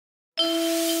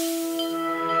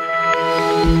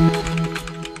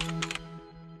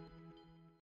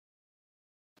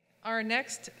Our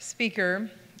next speaker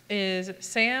is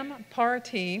Sam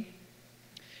Partee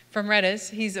from REDIS.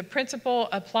 He's a principal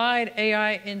applied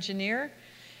AI engineer,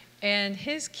 and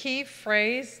his key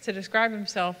phrase to describe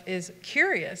himself is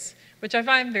curious, which I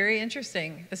find very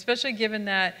interesting, especially given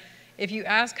that if you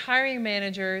ask hiring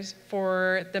managers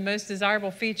for the most desirable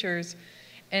features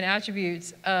and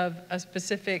attributes of a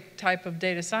specific type of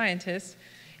data scientist,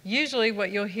 usually what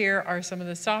you'll hear are some of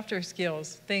the softer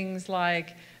skills, things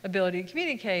like ability to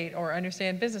communicate or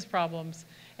understand business problems.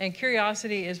 And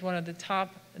curiosity is one of the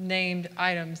top named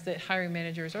items that hiring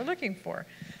managers are looking for.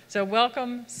 So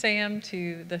welcome, Sam,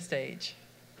 to the stage.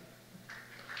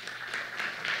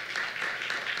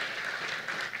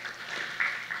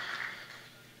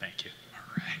 Thank you.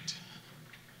 All right.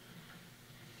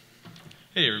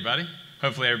 Hey, everybody.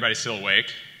 Hopefully everybody's still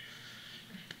awake.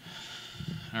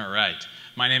 All right.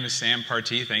 My name is Sam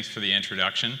Partee. Thanks for the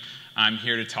introduction. I'm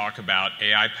here to talk about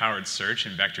AI-powered search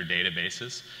and vector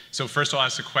databases. So first I'll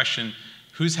ask the question,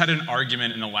 who's had an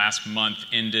argument in the last month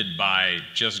ended by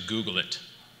just Google it?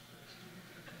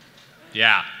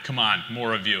 Yeah, come on,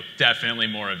 more of you. Definitely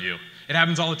more of you. It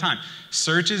happens all the time.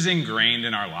 Search is ingrained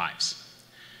in our lives.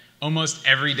 Almost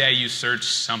every day you search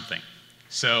something.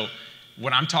 So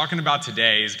what I'm talking about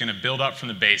today is going to build up from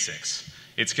the basics.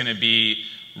 It's going to be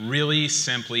really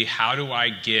simply, how do I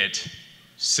get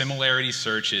similarity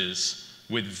searches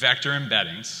with vector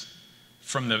embeddings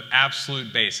from the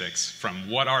absolute basics, from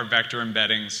what are vector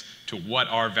embeddings to what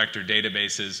are vector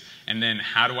databases, and then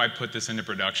how do I put this into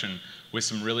production with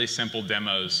some really simple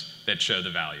demos that show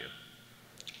the value.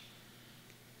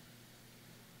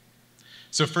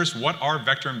 So first, what are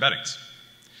vector embeddings?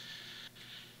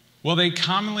 Well, they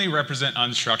commonly represent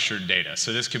unstructured data.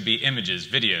 So this could be images,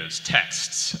 videos,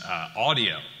 texts,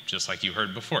 audio, just like you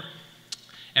heard before.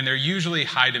 And they're usually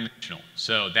high dimensional.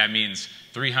 So that means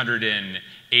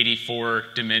 384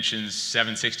 dimensions,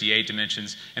 768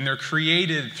 dimensions, and they're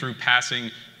created through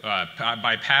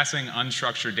by passing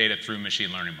unstructured data through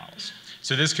machine learning models.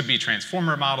 So this could be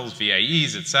transformer models,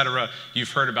 VAEs, et cetera.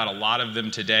 You've heard about a lot of them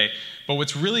today. But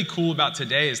what's really cool about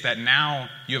today is that now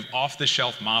you have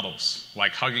off-the-shelf models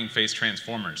like Hugging Face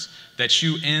transformers that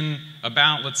you, in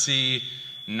about, let's see,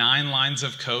 9 lines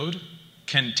of code,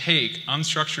 can take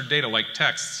unstructured data like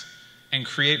texts and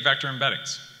create vector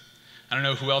embeddings. I don't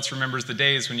know who else remembers the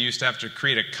days when you used to have to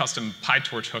create a custom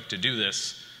PyTorch hook to do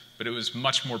this, but it was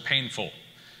much more painful.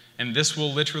 And this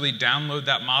will literally download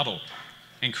that model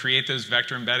and create those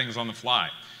vector embeddings on the fly.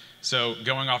 So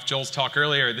going off Joel's talk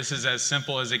earlier, this is as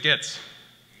simple as it gets.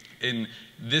 And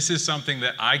this is something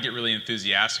that I get really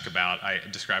enthusiastic about. I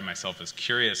describe myself as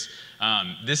curious.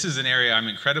 This is an area I'm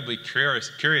incredibly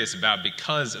curious about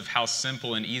because of how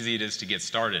simple and easy it is to get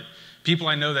started. People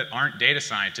I know that aren't data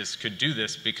scientists could do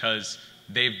this because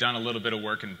they've done a little bit of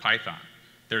work in Python.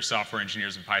 They're software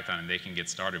engineers in Python, and they can get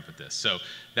started with this. So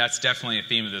that's definitely a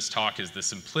theme of this talk, is the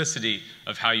simplicity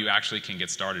of how you actually can get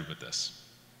started with this.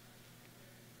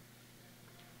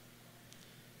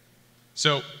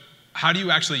 So how do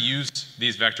you actually use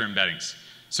these vector embeddings?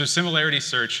 So similarity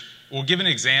search, we'll give an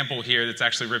example here that's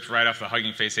actually ripped right off the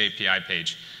Hugging Face API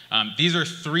page. These are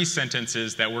 3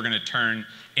 sentences that we're going to turn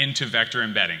into vector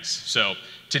embeddings. So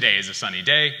today is a sunny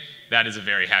day. That is a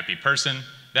very happy person.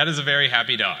 That is a very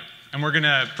happy dog. And we're going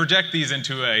to project these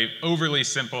into an overly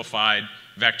simplified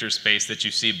vector space that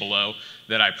you see below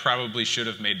that I probably should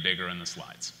have made bigger in the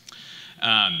slides.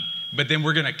 But then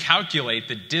we're going to calculate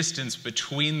the distance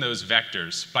between those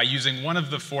vectors by using one of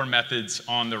the 4 methods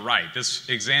on the right. This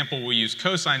example will use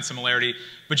cosine similarity,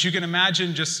 but you can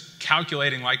imagine just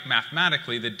calculating, like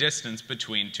mathematically, the distance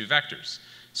between 2 vectors.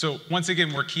 So once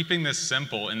again, we're keeping this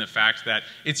simple in the fact that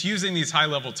it's using these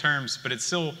high-level terms, but it's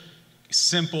still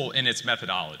simple in its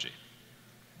methodology.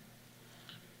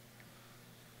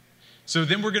 So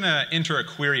then we're going to enter a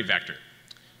query vector.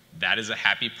 That is a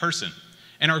happy person.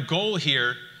 And our goal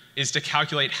here is to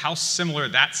calculate how similar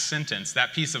that sentence,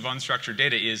 that piece of unstructured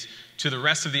data, is to the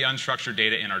rest of the unstructured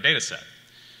data in our data set.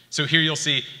 So here you'll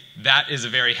see that is a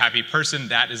very happy person,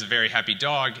 that is a very happy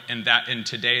dog, and that and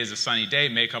today is a sunny day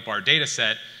make up our data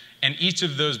set. And each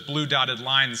of those blue dotted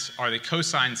lines are the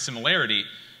cosine similarity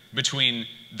between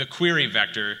the query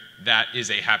vector, that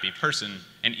is a happy person,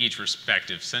 and each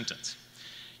respective sentence.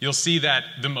 You'll see that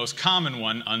the most common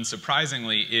one,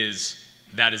 unsurprisingly, is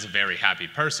that is a very happy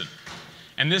person.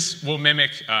 And this will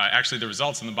mimic, actually the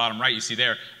results in the bottom right you see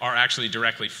there are actually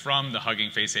directly from the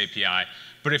Hugging Face API.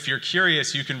 But if you're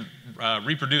curious, you can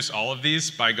reproduce all of these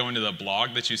by going to the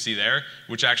blog that you see there,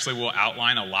 which actually will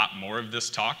outline a lot more of this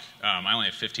talk. I only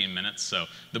have 15 minutes, so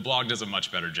the blog does a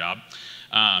much better job.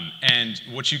 And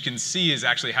what you can see is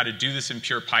actually how to do this in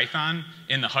pure Python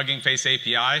in the Hugging Face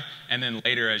API, and then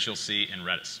later, as you'll see, in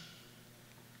Redis.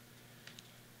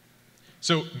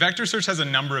 So vector search has a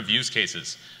number of use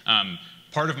cases.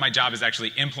 Part of my job is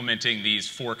actually implementing these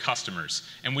for customers.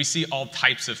 And we see all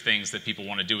types of things that people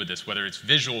want to do with this, whether it's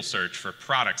visual search for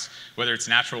products, whether it's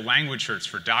natural language search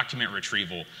for document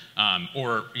retrieval,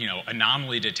 or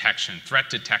anomaly detection, threat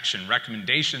detection,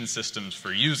 recommendation systems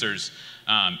for users.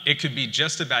 It could be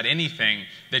just about anything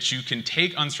that you can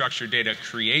take unstructured data,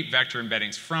 create vector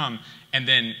embeddings from, and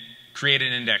then create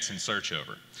an index and search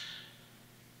over.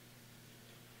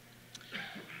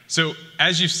 So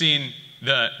as you've seen,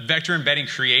 the vector embedding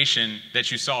creation that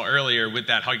you saw earlier with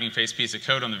that Hugging Face piece of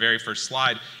code on the very first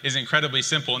slide is incredibly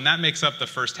simple, and that makes up the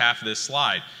first half of this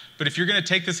slide. But if you're going to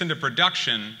take this into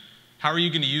production, how are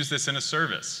you going to use this in a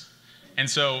service? And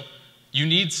so you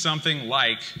need something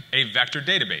like a vector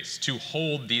database to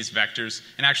hold these vectors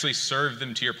and actually serve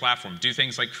them to your platform. Do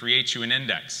things like create you an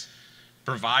index,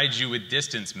 provide you with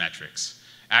distance metrics,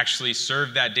 actually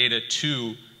serve that data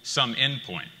to some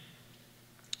endpoint.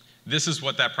 This is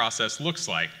what that process looks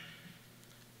like.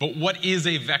 But what is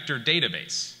a vector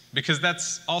database? Because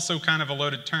that's also kind of a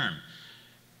loaded term.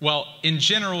 Well, in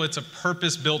general, it's a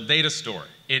purpose-built data store.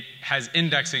 It has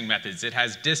indexing methods. It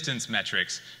has distance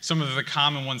metrics. Some of the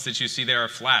common ones that you see there are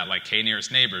flat, like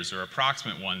k-nearest neighbors, or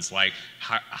approximate ones, like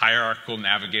hierarchical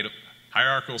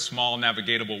small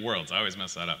navigatable worlds. I always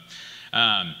mess that up.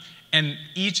 And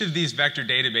each of these vector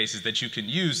databases that you can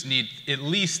use need at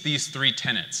least these three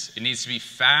tenets. It needs to be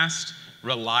fast,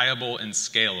 reliable, and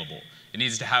scalable. It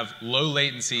needs to have low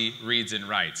latency reads and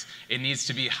writes. It needs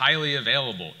to be highly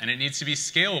available, and it needs to be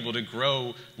scalable to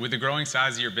grow with the growing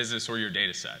size of your business or your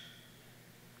data set.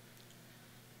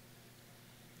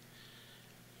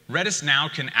 Redis now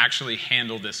can actually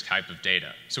handle this type of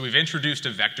data. So we've introduced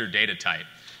a vector data type.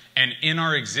 And in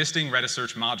our existing Redis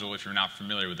search module, if you're not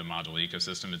familiar with the module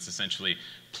ecosystem, it's essentially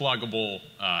pluggable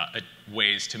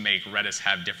ways to make Redis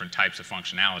have different types of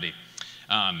functionality.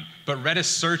 But Redis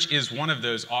search is one of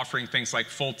those, offering things like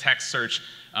full text search,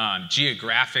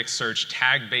 geographic search,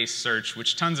 tag-based search,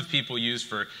 which tons of people use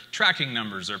for tracking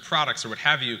numbers or products or what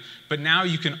have you. But now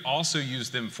you can also use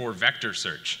them for vector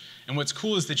search. And what's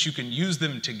cool is that you can use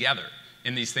them together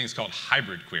in these things called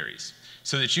hybrid queries,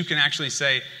 so that you can actually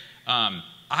say,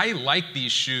 I like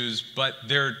these shoes, but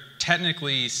they're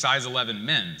technically size 11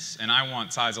 men's, and I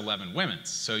want size 11 women's.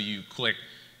 So you click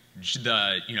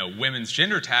the women's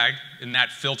gender tag, and that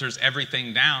filters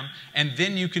everything down. And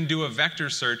then you can do a vector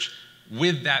search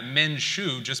with that men's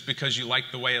shoe just because you like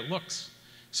the way it looks.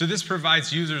 So this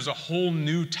provides users a whole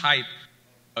new type,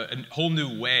 a whole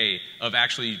new way of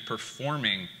actually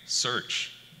performing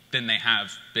search than they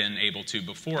have been able to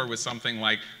before with something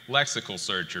like lexical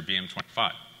search or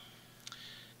BM25.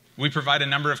 We provide a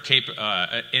number of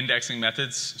indexing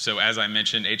methods. So as I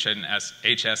mentioned,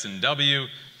 HS and W,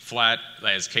 flat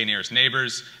as k-nearest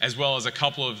neighbors, as well as a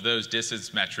couple of those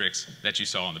distance metrics that you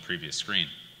saw on the previous screen.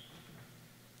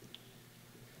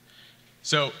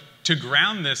 So to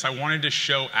ground this, I wanted to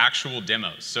show actual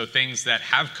demos. So things that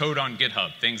have code on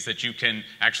GitHub, things that you can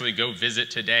actually go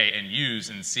visit today and use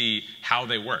and see how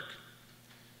they work.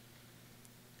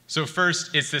 So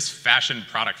first, it's this fashion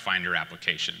product finder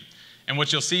application. And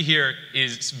what you'll see here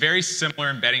is very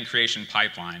similar embedding creation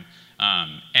pipeline.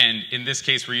 And in this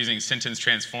case, we're using sentence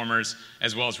transformers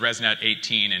as well as ResNet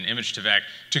 18 and image2vec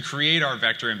to create our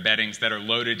vector embeddings that are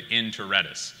loaded into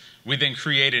Redis. We then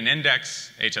create an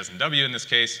index, HS and W in this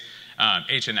case,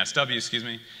 H and SW, excuse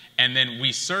me, and then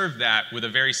we serve that with a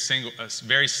very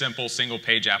simple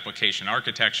single-page application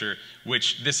architecture,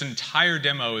 which this entire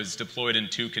demo is deployed in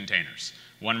 2 containers.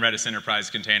 One Redis Enterprise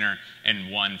container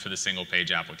and one for the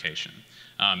single-page application.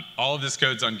 All of this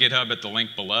code's on GitHub at the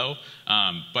link below,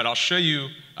 but I'll show you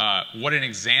what an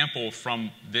example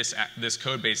from this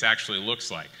code base actually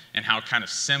looks like and how kind of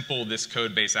simple this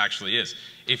code base actually is.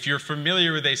 If you're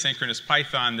familiar with asynchronous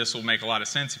Python, this will make a lot of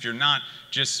sense. If you're not,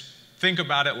 just think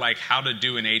about it like how to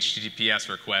do an HTTPS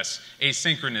request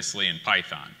asynchronously in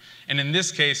Python. And in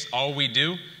this case, all we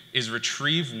do is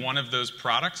retrieve one of those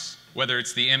products. Whether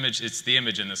it's the image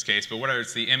in this case, but whether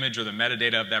it's the image or the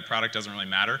metadata of that product doesn't really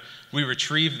matter. We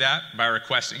retrieve that by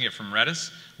requesting it from Redis.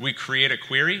 We create a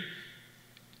query,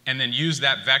 and then use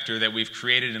that vector that we've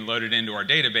created and loaded into our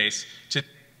database to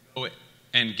go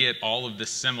and get all of the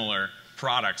similar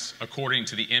products according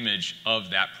to the image of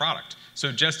that product. So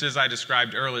just as I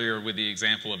described earlier with the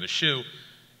example of a shoe,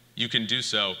 you can do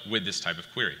so with this type of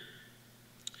query.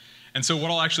 And so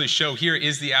what I'll actually show here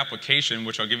is the application,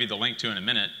 which I'll give you the link to in a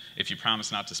minute, if you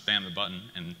promise not to spam the button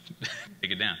and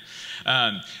take it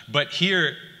down. But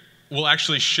here, we'll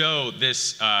actually show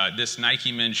this, this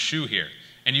Nike men's shoe here.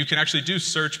 And you can actually do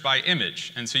search by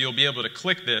image. And so you'll be able to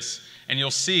click this, and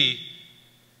you'll see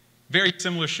very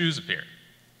similar shoes appear.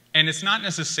 And it's not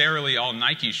necessarily all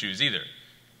Nike shoes either.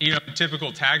 You know, in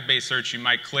typical tag-based search, you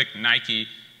might click Nike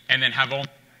and then have only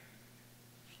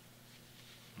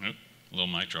a little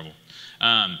mic trouble.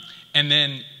 And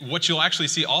then what you'll actually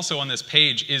see also on this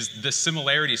page is the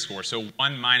similarity score, so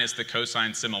 1 minus the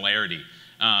cosine similarity.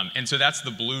 And so that's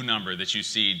the blue number that you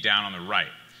see down on the right.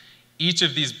 Each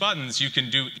of these buttons, you can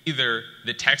do either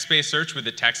the text-based search with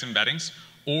the text embeddings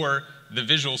or the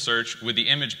visual search with the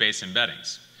image-based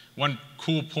embeddings. One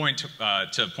cool point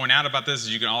to point out about this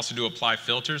is you can also do apply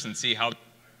filters and see how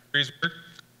queries work.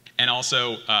 And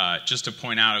also, just to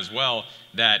point out as well,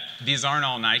 that these aren't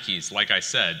all Nikes, like I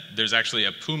said. There's actually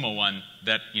a Puma one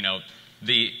that, you know,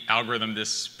 the algorithm,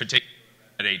 this particular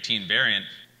 18 variant,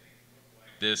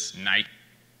 this Nike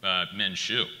men's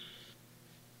shoe.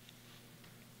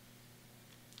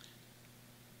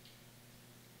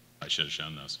 I should have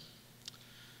shown those.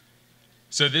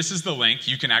 So this is the link.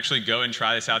 You can actually go and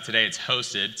try this out today. It's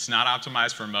hosted. It's not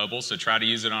optimized for mobile, so try to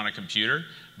use it on a computer.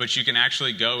 But you can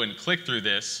actually go and click through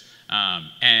this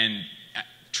and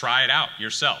try it out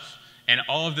yourself. And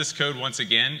all of this code, once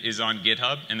again, is on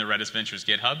GitHub, in the Redis Ventures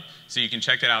GitHub. So you can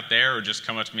check it out there or just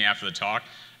come up to me after the talk.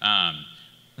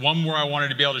 One more I wanted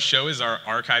to be able to show is our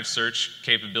archive search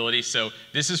capability. So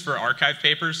this is for archive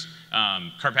papers.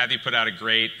 Partee put out a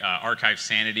great archive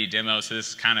sanity demo, so this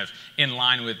is kind of in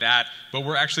line with that. But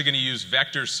we're actually going to use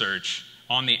vector search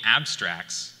on the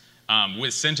abstracts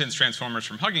with sentence transformers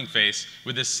from Hugging Face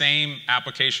with the same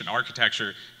application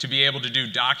architecture to be able to do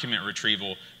document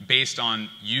retrieval based on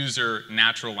user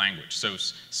natural language, so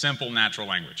simple natural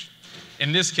language.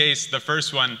 In this case, the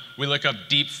first one, we look up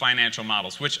deep financial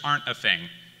models, which aren't a thing.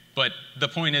 But the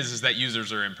point is that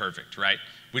users are imperfect, right?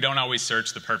 We don't always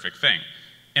search the perfect thing.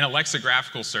 In a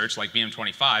lexicographical search like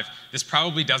BM25, this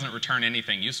probably doesn't return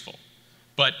anything useful.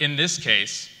 But in this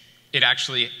case, it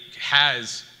actually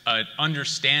has an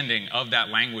understanding of that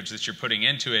language that you're putting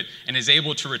into it and is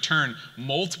able to return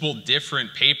multiple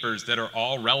different papers that are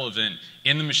all relevant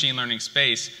in the machine learning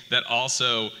space that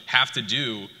also have to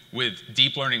do with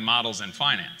deep learning models in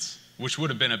finance, which would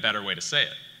have been a better way to say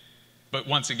it. But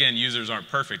once again, users aren't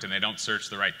perfect and they don't search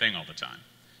the right thing all the time.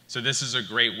 So this is a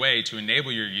great way to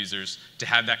enable your users to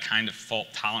have that kind of fault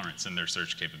tolerance in their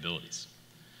search capabilities.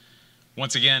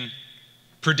 Once again,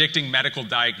 predicting medical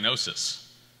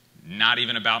diagnosis, not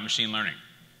even about machine learning.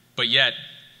 But yet,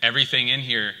 everything in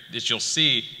here that you'll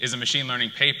see is a machine learning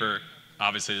paper.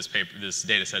 Obviously, this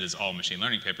data set is all machine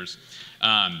learning papers.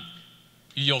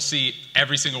 You'll see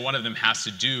every single one of them has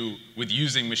to do with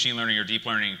using machine learning or deep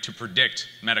learning to predict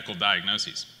medical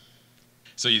diagnoses.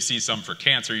 So you see some for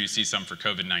cancer, you see some for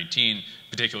COVID-19,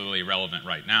 particularly relevant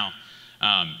right now.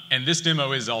 And this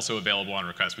demo is also available on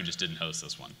request. We just didn't host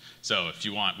this one. So if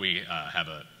you want, we have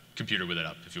a computer with it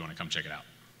up if you want to come check it out.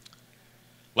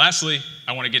 Lastly,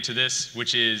 I want to get to this,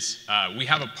 which is we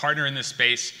have a partner in this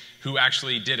space who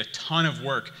actually did a ton of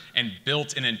work and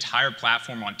built an entire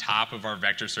platform on top of our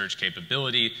vector search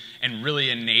capability and really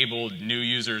enabled new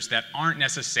users that aren't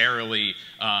necessarily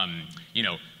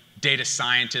data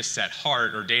scientists at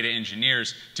heart or data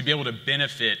engineers to be able to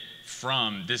benefit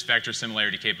from this vector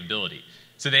similarity capability.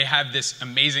 So they have this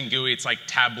amazing GUI. It's like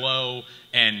Tableau,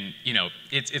 and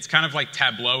it's kind of like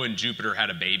Tableau and Jupyter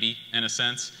had a baby in a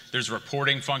sense. There's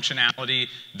reporting functionality.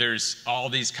 There's all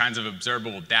these kinds of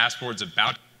observable dashboards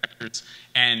about vectors,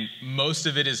 and most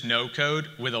of it is no code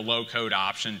with a low code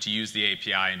option to use the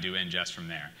API and do ingest from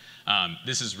there.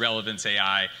 This is Relevance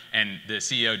AI, and the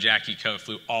CEO, Jackie Koh,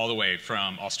 flew all the way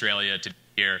from Australia to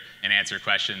here and answer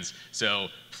questions. So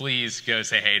please go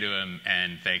say hey to him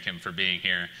and thank him for being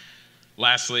here.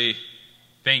 Lastly,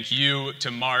 thank you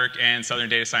to Mark and Southern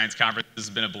Data Science Conference. This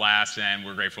has been a blast, and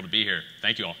we're grateful to be here.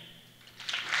 Thank you all.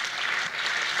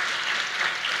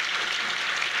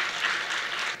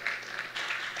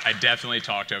 I definitely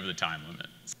talked over the time limit.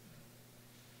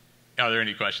 Are there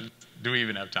any questions? Do we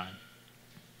even have time?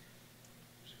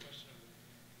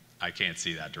 I can't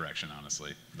see that direction,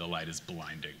 honestly. The light is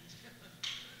blinding.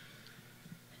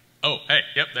 Oh, hey,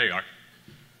 yep, there you are.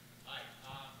 Hi.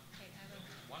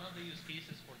 One of the use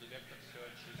cases for the vector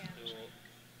search is to...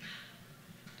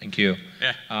 Thank you.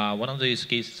 Yeah. One of the use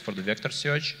cases for the vector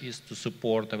search is to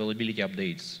support availability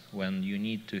updates when you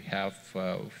need to have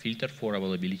a filter for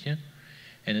availability,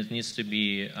 and it needs to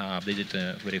be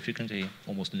updated very frequently,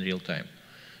 almost in real time.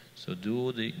 So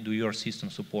do your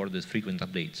system support these frequent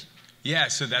updates? Yeah,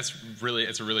 so it's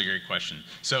a really great question.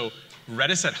 So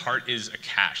Redis at heart is a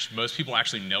cache. Most people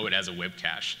actually know it as a web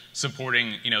cache,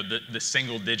 supporting the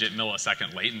single-digit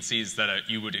millisecond latencies that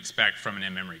you would expect from an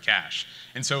in-memory cache.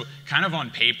 And so kind of on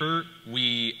paper,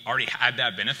 we already had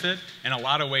that benefit. In a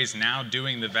lot of ways now,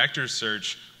 doing the vector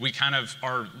search, we kind of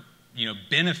are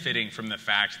benefiting from the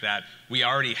fact that we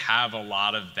already have a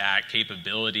lot of that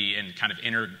capability and kind of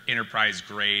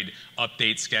enterprise-grade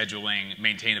update scheduling,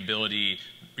 maintainability,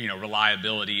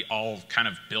 reliability, all kind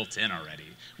of built in already,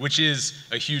 which is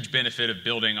a huge benefit of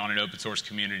building on an open source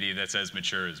community that's as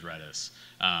mature as Redis.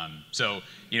 So,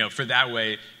 for that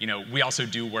way, we also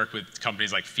do work with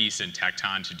companies like Feast and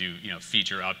Tecton to do,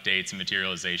 feature updates and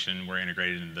materialization. We're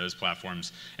integrated into those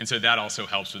platforms. And so that also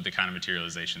helps with the kind of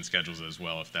materialization schedules as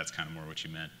well, if that's kind of more what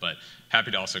you meant. But happy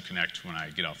to also connect when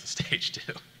I get off the stage,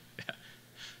 too. Yeah.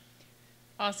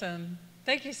 Awesome.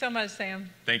 Thank you so much, Sam.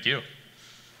 Thank you.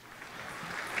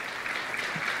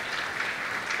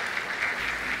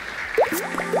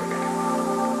 You